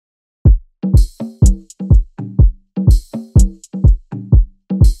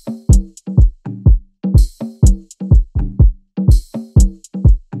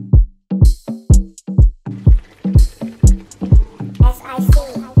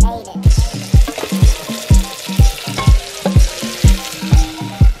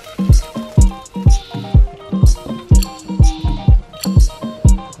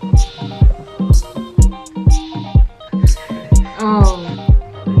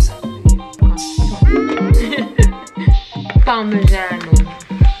Parmigiano.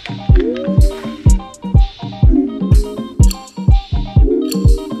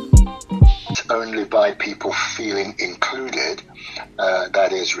 Only by people feeling included,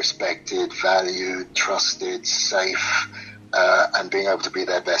 that is respected, valued, trusted, safe, and being able to be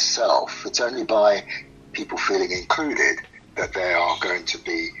their best self. It's only by people feeling included that they are going to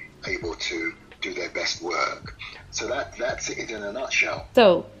be able to do their best work. So that's it in a nutshell.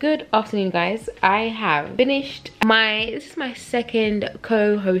 So good afternoon, guys. I have finished this is my second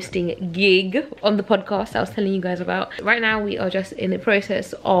co-hosting gig on the podcast I was telling you guys about. Right now we are just in the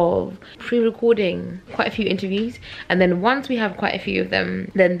process of pre-recording quite a few interviews, and then once we have quite a few of them,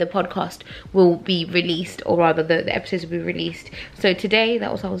 then the podcast will be released, or rather the episodes will be released. So today,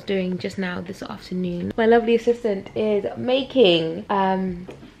 that was what I was doing just now this afternoon. My lovely assistant is making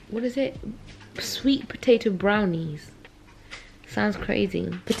what is it? Sweet potato brownies. Sounds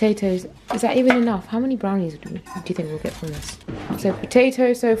crazy. Potatoes, is that even enough? How many brownies do you think we'll get from this? So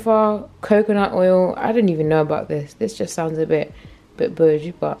potato so far, coconut oil. I don't even know about this. This just sounds a bit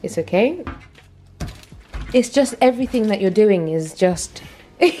bougie, but it's okay. It's just everything that you're doing is just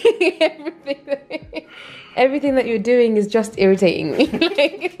everything that you're doing is just irritating me.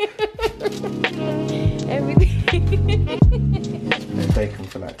 Like, everything. Bake them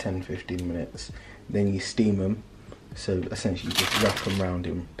for like 10-15 minutes, then you steam them. So essentially just wrap them around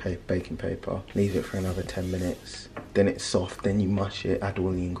in baking paper, leave it for another 10 minutes, then it's soft, then you mush it, add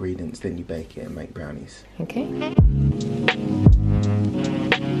all the ingredients, then you bake it and make brownies. Okay.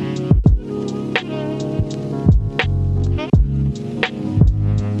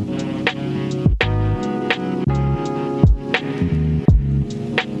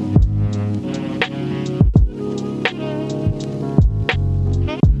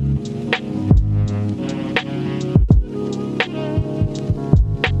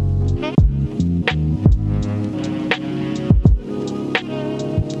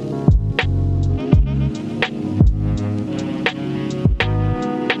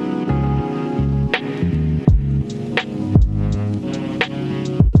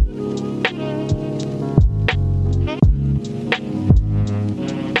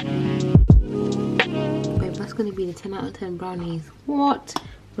 Be the 10 out of 10 brownies. What?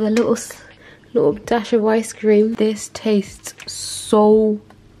 With a little dash of ice cream. This tastes so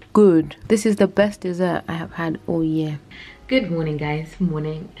good. This is the best dessert I have had all year. Good morning, guys.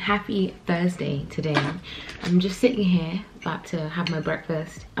 Morning. Happy Thursday today. I'm just sitting here about to have my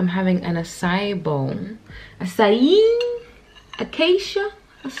breakfast. I'm having an acai bowl. Acai? Acacia?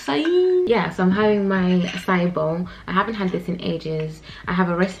 Açai. Yeah, so I'm having my acai bowl. I haven't had this in ages. I have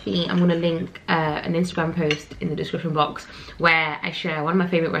a recipe. I'm gonna link an Instagram post in the description box where I share one of my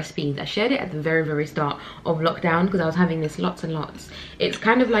favorite recipes. I shared it at the very start of lockdown because I was having this lots and lots. It's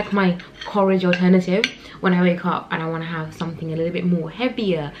kind of like my porridge alternative when I wake up and I want to have something a little bit more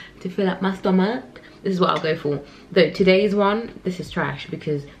heavier to fill up my stomach. This is what I'll go for. Though today's one, this is trash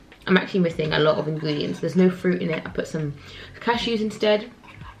because I'm actually missing a lot of ingredients. There's no fruit in it. I put some cashews instead.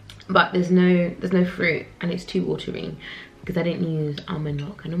 But there's no fruit and it's too watery because I didn't use almond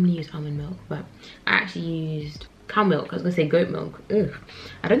milk. I normally use almond milk, but I actually used cow milk. I was gonna say goat milk. Ugh.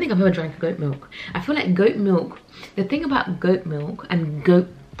 I don't think I've ever drank goat milk. I feel like goat milk, the thing about goat milk and goat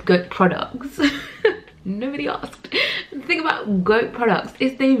products, nobody asked. The thing about goat products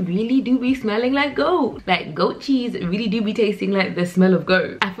is they really do be smelling like goat. Like goat cheese really do be tasting like the smell of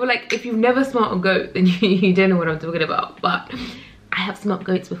goat. I feel like if you've never smelled a goat, then you don't know what I'm talking about. But I have smelled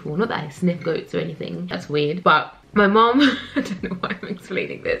goats before. Not that I sniff goats or anything. That's weird. But my mom, I don't know why I'm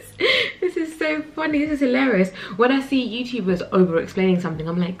explaining this. This is so funny. This is hilarious. When I see YouTubers over explaining something,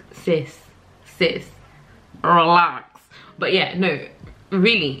 I'm like, sis, relax. But yeah, no,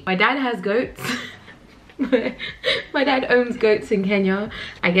 really. My dad has goats. My dad owns goats in Kenya.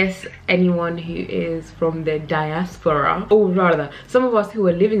 I guess anyone who is from the diaspora, or rather some of us who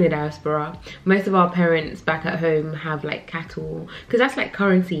are living the diaspora, most of our parents back at home have like cattle, because that's like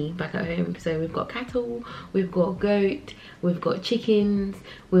currency back at home. So we've got cattle, we've got goat, we've got chickens,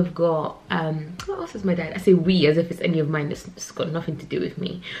 we've got what else is my dad? I say we as if it's any of mine. It's got nothing to do with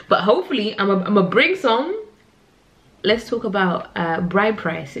me, but hopefully I'm a bring some. Let's talk about bride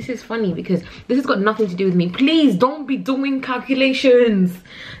price. This is funny because this has got nothing to do with me. Please don't be doing calculations.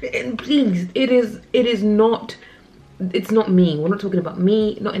 Please, it's not me. We're not talking about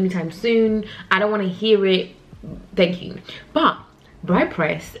me, not anytime soon. I don't want to hear it. Thank you. But bride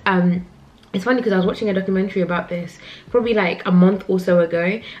price, it's funny because I was watching a documentary about this probably like a month or so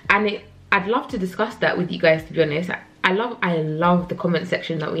ago, and I'd love to discuss that with you guys, to be honest. I love the comment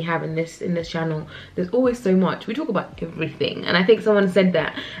section that we have in this channel. There's always so much. We talk about everything, and I think someone said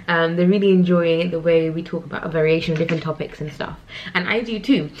that they really enjoy the way we talk about a variation of different topics and stuff, and I do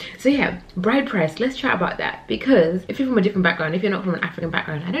too. So yeah, bride price, let's chat about that, because if you're from a different background, if you're not from an African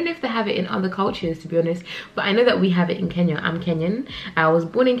background, I don't know if they have it in other cultures, to be honest, but I know that we have it in Kenya. I'm Kenyan. I was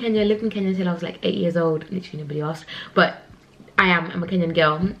born in Kenya, lived in Kenya until I was like 8 years old. Literally nobody asked, but I'm a Kenyan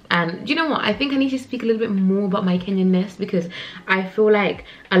girl. And you know what, I think I need to speak a little bit more about my Kenyanness, because I feel like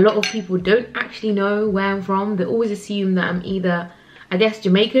a lot of people don't actually know where I'm from. They always assume that I'm either, I guess,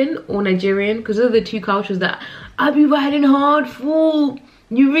 Jamaican or Nigerian, because those are the two cultures that I'd be riding hard for.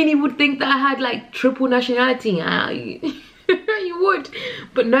 You really would think that I had like triple nationality. You would,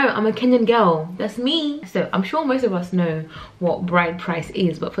 but no, I'm a Kenyan girl. That's me. So I'm sure most of us know what bride price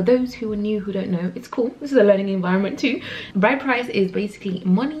is, but for those who are new, who don't know, it's cool. This is a learning environment too. Bride price is basically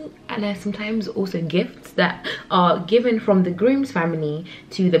money, and sometimes also gifts that are given from the groom's family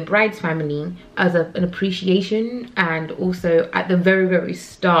to the bride's family as an appreciation. And also at the very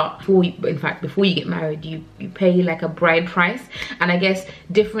start, before you get married, you pay like a bride price. And I guess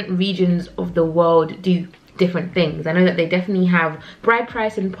different regions of the world do different things. I know that they definitely have bride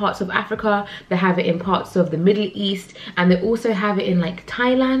price in parts of Africa, they have it in parts of the Middle East, and they also have it in like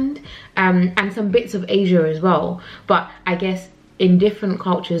Thailand, and some bits of Asia as well. But I guess in different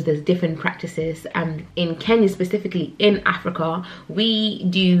cultures there's different practices, and in Kenya specifically, in Africa, we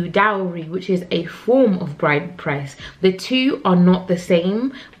do dowry, which is a form of bride price. The two are not the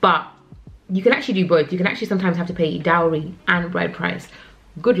same, but you can actually do both. You can actually sometimes have to pay dowry and bride price.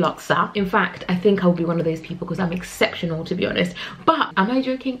 Good luck, sir. In fact, I think I'll be one of those people, because I'm exceptional, to be honest. But am I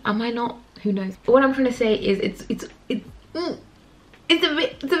joking? Am I not? Who knows? What I'm trying to say is it's a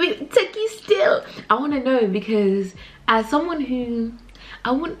bit tricky still. I want to know, because as someone who I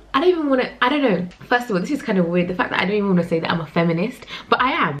don't know, first of all, this is kind of weird, the fact that I don't even want to say that I'm a feminist, but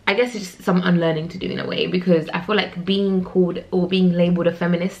I am. I guess it's just some unlearning to do in a way, because I feel like being called or being labeled a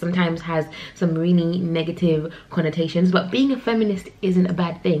feminist sometimes has some really negative connotations, but being a feminist isn't a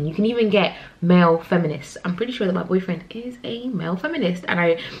bad thing. You can even get male feminists. I'm pretty sure that my boyfriend is a male feminist,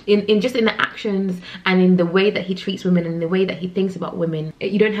 and in just in the actions and in the way that he treats women and the way that he thinks about women,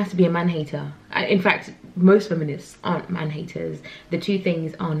 you don't have to be a man hater. In fact, most feminists aren't man haters. The two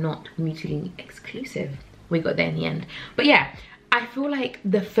things are not mutually exclusive. We got there in the end. But yeah, I feel like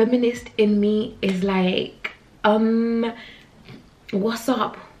the feminist in me is like, what's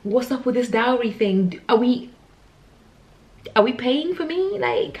up with this dowry thing? Are we paying for me?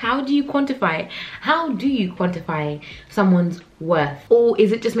 Like, how do you quantify it? How do you quantify someone's worth? Or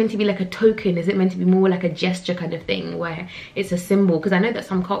is it just meant to be like a token? Is it meant to be more like a gesture kind of thing, where it's a symbol? Because I know that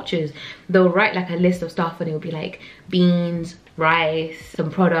some cultures, they'll write like a list of stuff and it'll be like beans, rice, some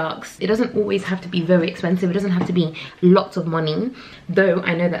products. It doesn't always have to be very expensive. It doesn't have to be lots of money, though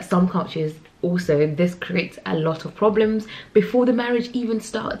I know that some cultures also, this creates a lot of problems before the marriage even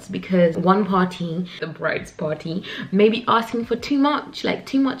starts, because one party, the bride's party, may be asking for too much, like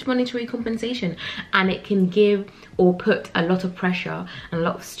too much monetary compensation, and it can give or put a lot of pressure and a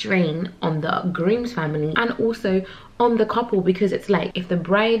lot of strain on the groom's family and also on the couple, because it's like, if the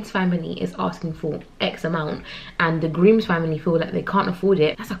bride's family is asking for X amount and the groom's family feel like they can't afford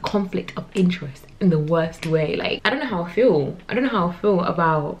it, that's a conflict of interest in the worst way. Like, I don't know how I feel. I don't know how I feel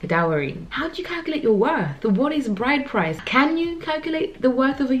about the dowry. How do you calculate your worth? What is bride price? Can you calculate the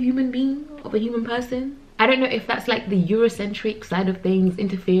worth of a human being, of a human person? I don't know if that's like the Eurocentric side of things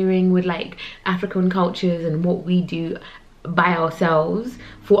interfering with like African cultures and what we do by ourselves,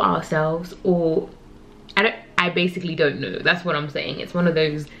 for ourselves, or I basically don't know. That's what I'm saying. It's one of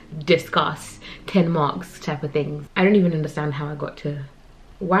those discuss 10 marks type of things. I don't even understand how I got to,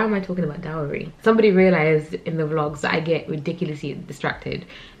 why am I talking about dowry? Somebody realized in the vlogs that I get ridiculously distracted.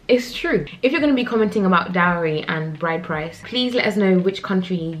 It's true. If you're going to be commenting about dowry and bride price, please let us know which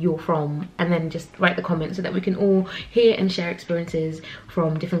country you're from, and then just write the comments so that we can all hear and share experiences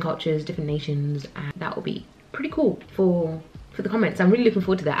from different cultures, different nations, and that will be pretty cool for the comments. I'm really looking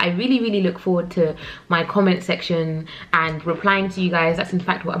forward to that. I really look forward to my comment section and replying to you guys. That's in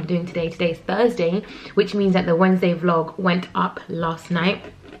fact what I'm doing today. Today is Thursday, which means that the Wednesday vlog went up last night.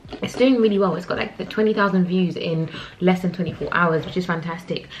 It's doing really well. It's got like the 20,000 views in less than 24 hours, which is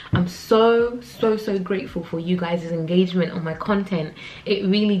fantastic. I'm so grateful for you guys' engagement on my content. It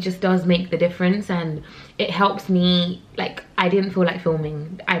really just does make the difference, and it helps me like I didn't feel like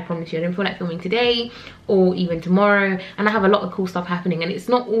filming. I promise you, I didn't feel like filming today or even tomorrow, and I have a lot of cool stuff happening, and it's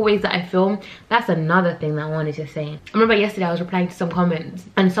not always that I film. That's another thing that I wanted to say. I remember yesterday I was replying to some comments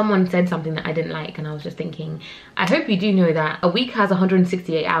and someone said something that I didn't like, and I was just thinking, I hope you do know that a week has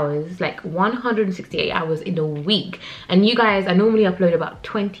 168 hours, like 168 hours in a week, and you guys, I normally upload about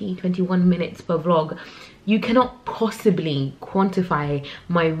 20-21 minutes per vlog. You cannot possibly quantify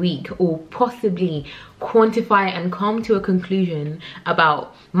my week or possibly quantify and come to a conclusion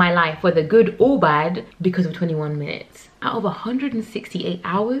about my life, whether good or bad, because of 21 minutes. Out of 168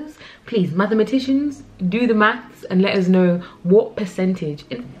 hours, please, mathematicians, do the maths and let us know what percentage.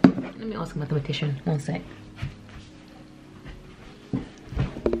 Let me ask a mathematician, one sec.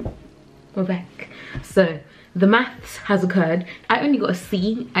 We're back. So the maths has occurred. I only got a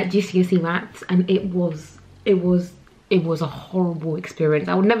C at GCSE maths, and it was a horrible experience.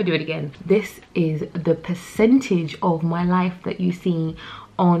 I would never do it again. This is the percentage of my life that you see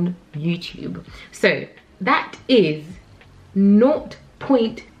on YouTube. So that is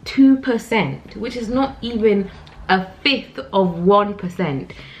 0.2%, which is not even a fifth of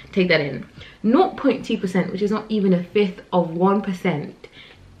 1%. Take that in. 0.2%, which is not even a fifth of 1%,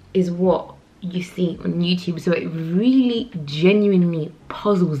 is what you see on YouTube. So it really genuinely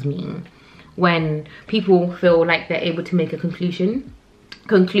puzzles me when people feel like they're able to make a conclusive,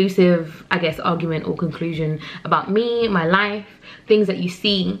 I guess, argument or conclusion about me, my life, things that you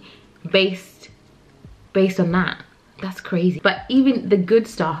see based on that. That's crazy. But even the good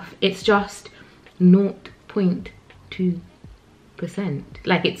stuff, it's just 0.2%.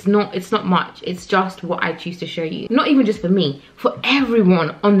 Like it's not much. It's just what I choose to show you. Not even just for me, for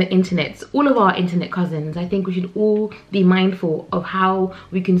everyone on the internet, all of our internet cousins. I think we should all be mindful of how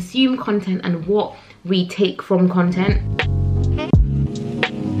we consume content and what we take from content.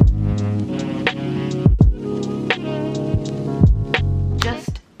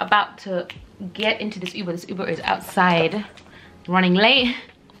 Just about to get into this Uber. This Uber is outside, running late.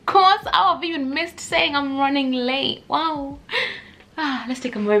 Of course, I've even missed saying I'm running late. Wow. Let's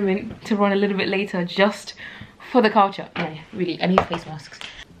take a moment to run a little bit later just for the culture. Yeah, really, I need face masks.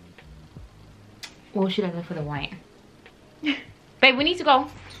 Or should I go for the white? Babe, we need to go.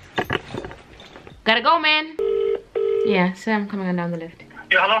 Gotta go, man. Yeah, so I'm coming on down the lift.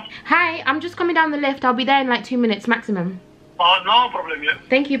 Yeah, hello? Hi, I'm just coming down the lift. I'll be there in like 2 minutes maximum. No problem, yeah.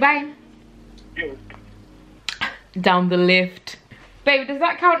 Thank you, bye. Yeah. Down the lift. Babe, does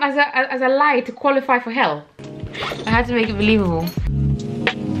that count as a lie to qualify for hell? I had to make it believable.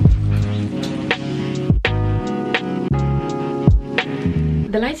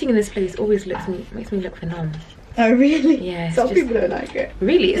 The lighting in this place always makes me look phenomenal. Oh really? Yeah. Some people don't like it.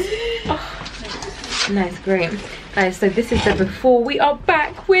 Really? Oh, nice, great. Guys, so this is the before. We are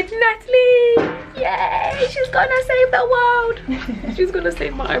back with Natleen. Yay! She's gonna save the world. She's gonna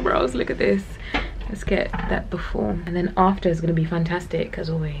save my eyebrows. Look at this. Let's get that before, and then after is gonna be fantastic as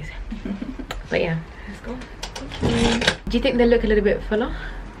always. But yeah, let's go. Do you think they look a little bit fuller?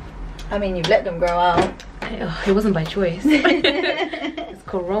 I mean, you've let them grow out. It wasn't by choice. It's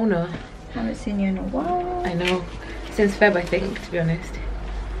Corona. Haven't seen you in a while. I know, since Feb, I think, to be honest.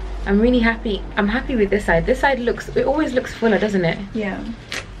 I'm really happy. I'm happy with this side. This side it always looks fuller, doesn't it? Yeah.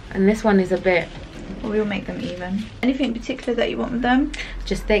 And this one is a bit. Well, we'll make them even. Anything in particular that you want with them?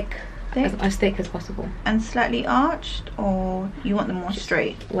 Just thick. As thick as possible. And slightly arched, or you want them more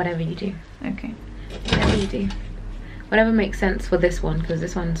straight? Whatever you do. Okay. Whatever you do. Whatever makes sense for this one, because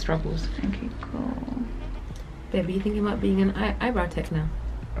this one struggles. Okay, cool. Babe, are you thinking about being an eyebrow tech now?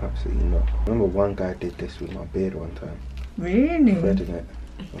 Absolutely not. I remember one guy did this with my beard one time. Really? Threading it.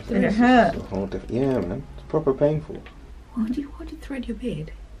 Did it hurt? Yeah, man. It's proper painful. Why do you thread your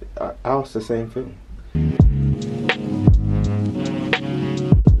beard? I asked the same thing.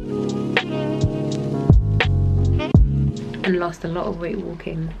 And lost a lot of weight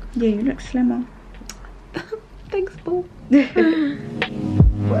walking. Yeah, you look slimmer. Thanks, Paul. I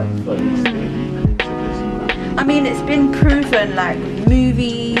mean, it's been proven, like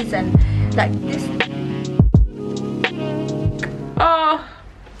movies and like this. Oh,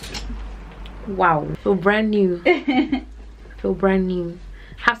 wow! Feel brand new. Feel brand new.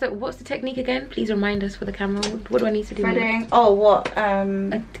 What's the technique again? Please remind us for the camera. What do I need to do? Threading. Oh, what?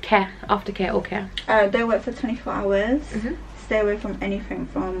 Aftercare or care. They work for 24 hours. Mm-hmm. Stay away from anything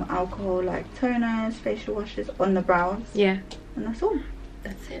from alcohol, like toners, facial washes on the brows. Yeah. And that's all.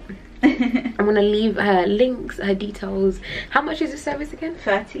 That's it. I'm gonna leave her links, her details. How much is the service again?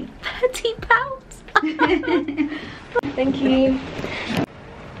 30. £30. Thank you.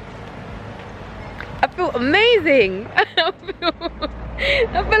 feel amazing. I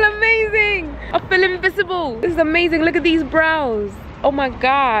feel amazing. I feel invisible. This is amazing. Look at these brows. Oh my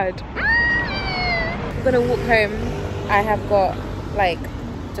god. I'm gonna walk home. I have got like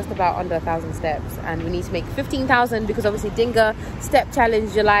just about under 1,000 steps, and we need to make 15,000 because obviously Dinga step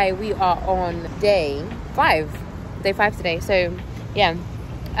challenge July. We are on day 5 today, so yeah,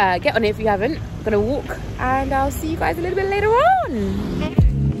 get on it if you haven't. I'm gonna walk and I'll see you guys a little bit later on.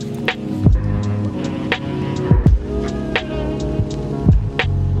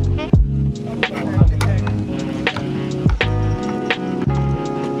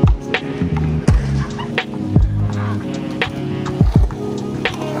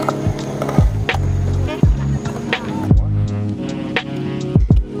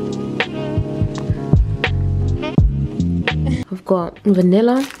 Got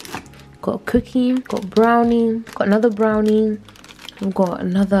vanilla, got cookie, got brownie, got another brownie, I've got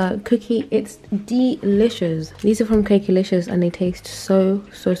another cookie. It's delicious. These are from Cakealicious and they taste so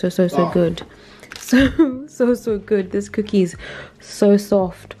good. So good. This cookie is so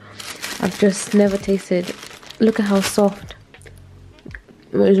soft. I've just never tasted. Look at how soft.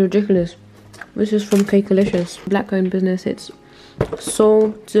 It is ridiculous. This is from Cakealicious, black owned business. It's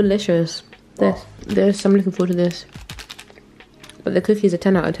so delicious. I'm looking forward to this. But the cookies are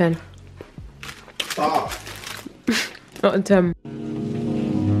 10 out of 10. Out of 10.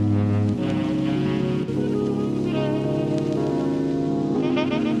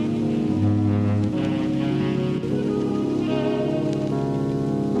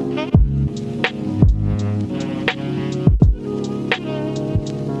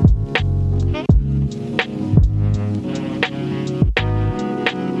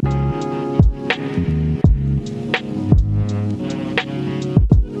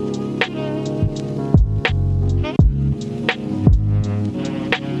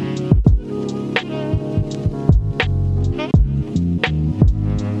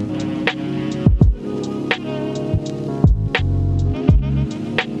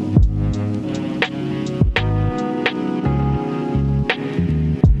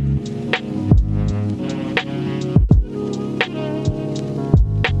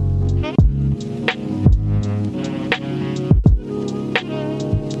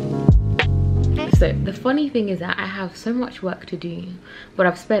 So the funny thing is that I have so much work to do, but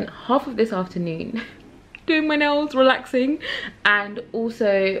I've spent half of this afternoon doing my nails, relaxing, and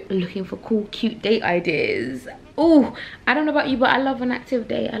also looking for cool, cute date ideas. Oh, I don't know about you, but I love an active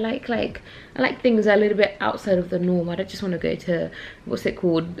date. I like things that are a little bit outside of the norm. I don't just want to go to, what's it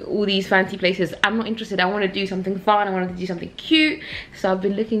called, all these fancy places. I'm not interested. I want to do something fun. I want to do something cute. So I've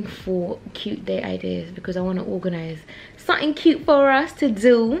been looking for cute date ideas because I want to organize something cute for us to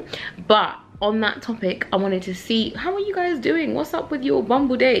do. But on that topic, I wanted to see, how are you guys doing? What's up with your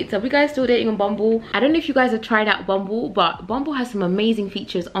Bumble dates? Are we guys still dating on Bumble? I don't know if you guys have tried out Bumble, but Bumble has some amazing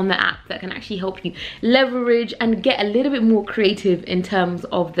features on the app that can actually help you leverage and get a little bit more creative in terms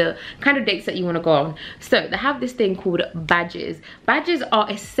of the kind of dates that you want to go on. So they have this thing called badges. Badges are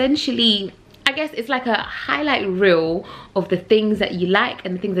essentially, I guess it's like a highlight reel of the things that you like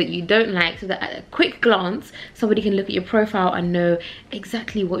and the things that you don't like, so that at a quick glance somebody can look at your profile and know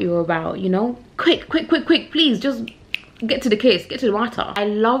exactly what you're about, you know? Quick, please just get to the case, get to the matter. I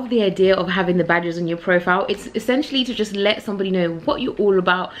love the idea of having the badges on your profile. It's essentially to just let somebody know what you're all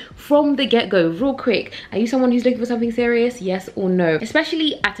about from the get-go, real quick. Are you someone who's looking for something serious? Yes or no?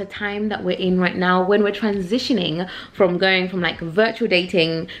 Especially at a time that we're in right now, when we're transitioning from going from like virtual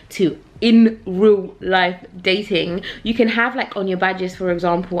dating to in real life dating. You can have like on your badges, for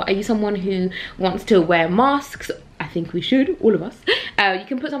example, are you someone who wants to wear masks? I think we should, all of us. You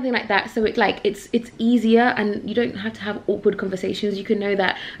can put something like that, so it's like it's easier and you don't have to have awkward conversations. You can know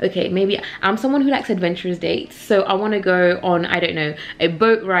that, okay, maybe I'm someone who likes adventurous dates, so I want to go on, I don't know, a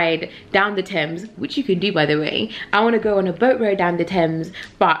boat ride down the Thames, which you can do, by the way. I want to go on a boat ride down the Thames,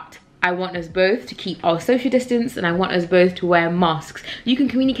 but I want us both to keep our social distance and I want us both to wear masks. You can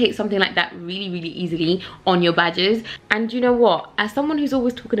communicate something like that really easily on your badges. And you know what? As someone who's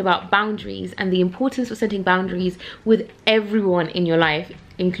always talking about boundaries and the importance of setting boundaries with everyone in your life,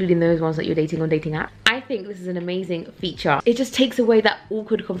 including those ones that you're dating on dating apps, I think this is an amazing feature. It just takes away that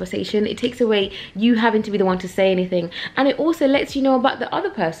awkward conversation. It takes away you having to be the one to say anything, and it also lets you know about the other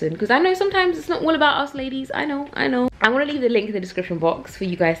person, because I know sometimes it's not all about us ladies. I know. I'm gonna leave the link in the description box for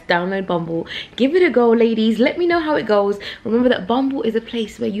you guys to download Bumble. Give it a go, ladies. Let me know how it goes. Remember that Bumble is a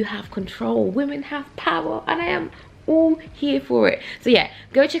place where you have control. Women have power, and I am all here for it. So yeah,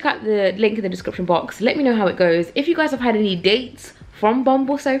 go check out the link in the description box. Let me know how it goes. If you guys have had any dates from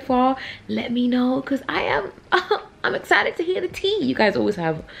Bumble so far. Let me know, because I am I'm excited to hear the tea. You guys always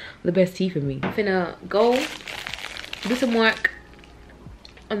have the best tea for me. I'm finna go do some work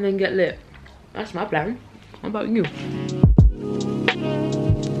and then get lit. That's my plan. How about you?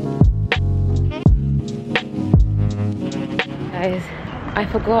 Guys, I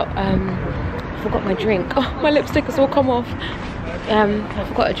forgot my drink. Oh, my lipstick has all come off. I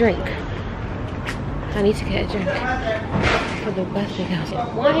forgot a drink. I need to get a drink for the birthday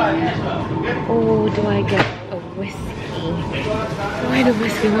girl. Wine, or do I get a whiskey? Wine or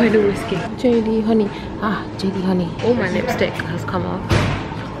whiskey? Wine or whiskey? JD honey. Ah, JD honey. All my lipstick has come off.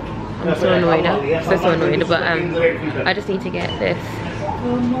 I'm so annoyed now. So annoyed. But I just need to get this.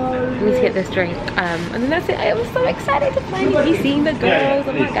 I need to get this drink. And then that's it. I was so excited to finally be seeing the girls.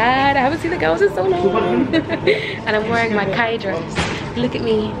 Oh my god, I haven't seen the girls in so long. And I'm wearing my Kai dress. Look at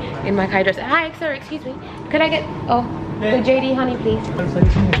me in my Kai dress. Hi, sir, excuse me. Could I get the JD honey, please?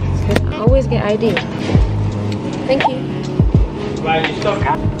 I always get ID. Thank you.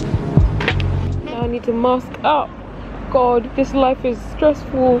 Now I need to mask up. God, this life is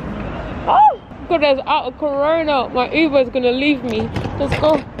stressful. Oh, God, there's out of Corona. My Uber is gonna leave me. Let's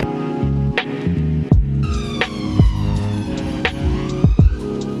go.